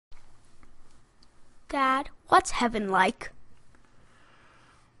Dad, what's heaven like?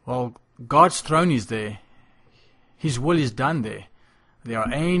 Well, God's throne is there. His will is done there. There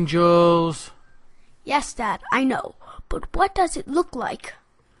are angels. Yes, Dad, I know. But what does it look like?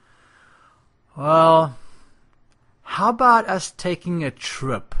 Well, how about us taking a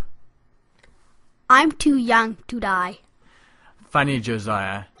trip? I'm too young to die. Funny,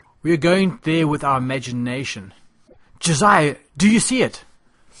 Josiah. We are going there with our imagination. Josiah, do you see it?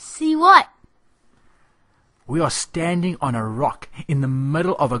 See what? We are standing on a rock in the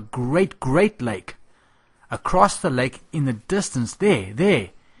middle of a great, great lake. Across the lake, in the distance, there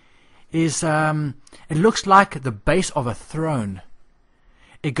is, it looks like the base of a throne.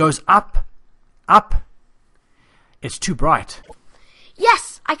 It goes up, up. It's too bright.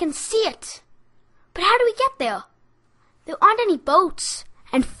 Yes, I can see it. But how do we get there? There aren't any boats,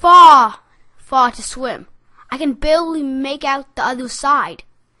 and far, far to swim. I can barely make out the other side.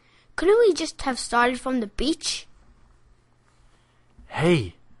 Couldn't we just have started from the beach?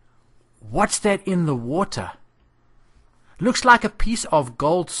 Hey, what's that in the water? Looks like a piece of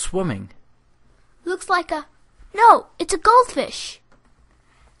gold swimming. Looks like a... No, it's a goldfish.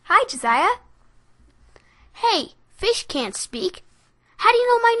 Hi, Josiah. Hey, fish can't speak. How do you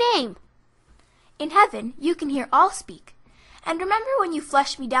know my name? In heaven, you can hear all speak. And remember when you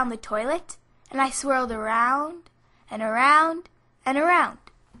flushed me down the toilet, and I swirled around, and around, and around?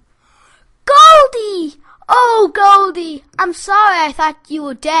 Goldie! Oh, Goldie! I'm sorry I thought you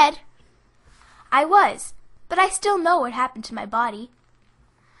were dead. I was, but I still know what happened to my body.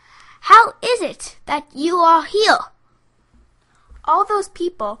 How is it that you are here? All those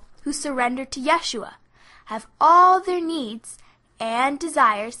people who surrendered to Yeshua have all their needs and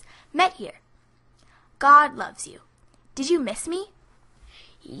desires met here. God loves you. Did you miss me?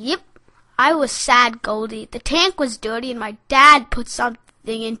 Yep. I was sad, Goldie. The tank was dirty and my dad put something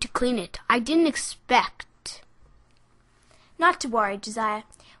in to clean it. I didn't expect. Not to worry, Josiah.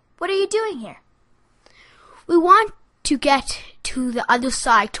 What are you doing here? We want to get to the other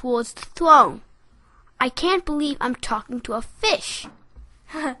side towards the throne. I can't believe I'm talking to a fish.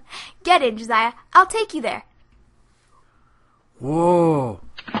 Get in, Josiah. I'll take you there. Whoa,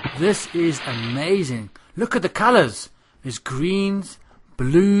 this is amazing. Look at the colors. There's greens,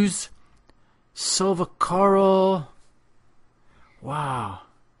 blues, silver coral. Wow.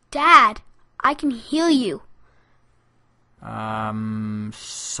 Dad, I can hear you.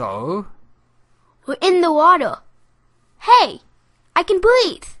 So? We're in the water. Hey, I can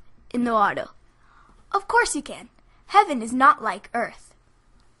breathe in the water. Of course you can. Heaven is not like earth.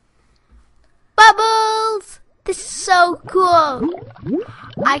 Bubbles! This is so cool.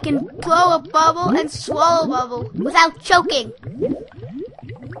 I can blow a bubble and swallow a bubble without choking.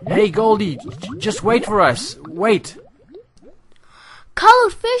 Hey, Goldie, just wait for us. Wait.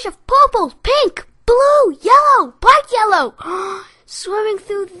 Colored fish of purple, pink, blue, yellow, bright yellow. Swimming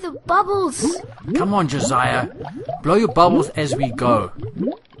through the bubbles. Come on, Josiah. Blow your bubbles as we go.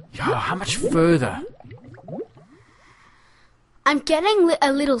 Yo, how much further? I'm getting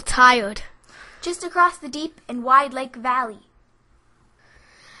a little tired. Just across the deep and wide lake valley.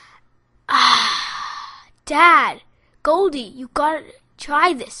 Dad, Goldie, you gotta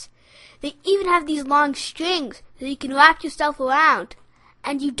try this. They even have these long strings that you can wrap yourself around,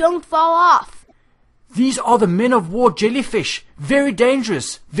 and you don't fall off. These are the men of war jellyfish. Very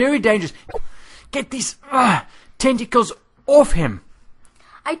dangerous. Very dangerous. Get these tentacles off him.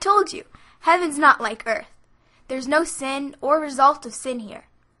 I told you, heaven's not like earth. There's no sin or result of sin here.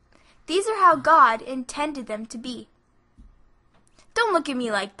 These are how God intended them to be. Don't look at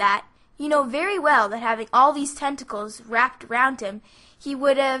me like that. You know very well that having all these tentacles wrapped around him, he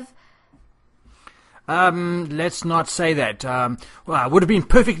would have... Let's not say that. Well, it would have been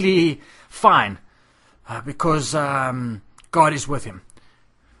perfectly fine. Because, God is with him.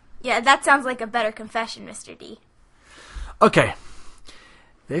 Yeah, that sounds like a better confession, Mr. D. Okay.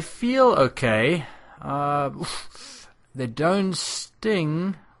 They feel okay. They don't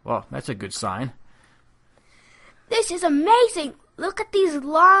sting. Well, that's a good sign. This is amazing. Look at these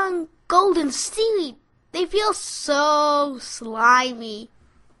long golden seaweed. They feel so slimy.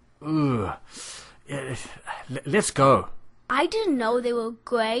 Ooh. Let's go. I didn't know there were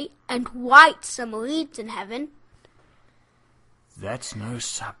gray and white sumerids in heaven. That's no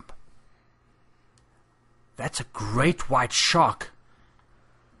sub. That's a great white shark.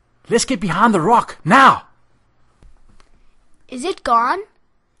 Let's get behind the rock, now! Is it gone?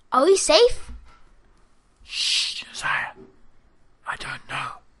 Are we safe? Shh, Josiah. I don't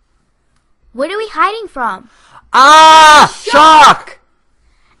know. What are we hiding from? Ah! Shark!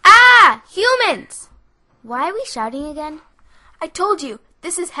 Ah! Humans! Why are we shouting again? I told you,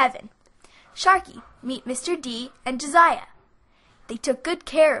 this is heaven. Sharky, meet Mr. D and Josiah. They took good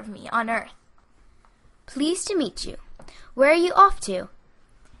care of me on Earth. Pleased to meet you. Where are you off to?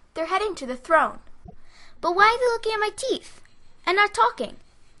 They're heading to the throne. But why are they looking at my teeth and not talking?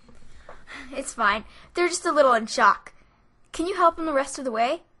 It's fine. They're just a little in shock. Can you help them the rest of the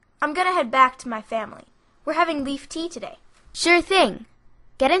way? I'm gonna head back to my family. We're having leaf tea today. Sure thing.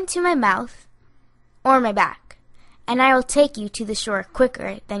 Get into my mouth or my back, and I will take you to the shore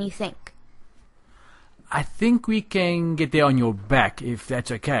quicker than you think. I think we can get there on your back, if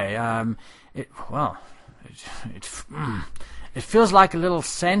that's okay. It feels like a little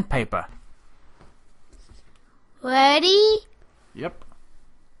sandpaper. Ready? Yep.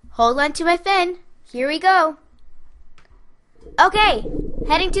 Hold on to my fin. Here we go. Okay,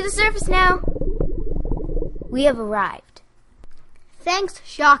 heading to the surface now. We have arrived. Thanks,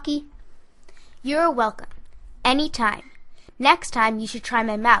 Sharky. You're welcome. Anytime. Next time you should try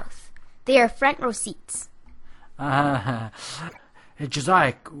my mouth. They are front row seats. Hey,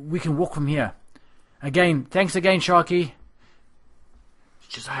 Josiah, we can walk from here. Again, thanks again, Sharky.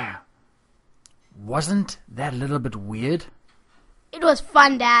 Josiah, wasn't that a little bit weird? It was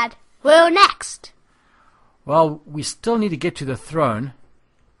fun, Dad. Where next? Well, we still need to get to the throne.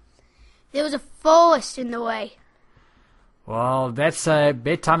 There was a forest in the way. Well, that's a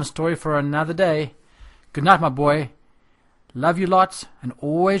bedtime story for another day. Good night, my boy. Love you lots, and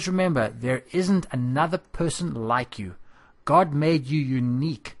always remember, there isn't another person like you. God made you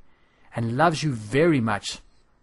unique and loves you very much.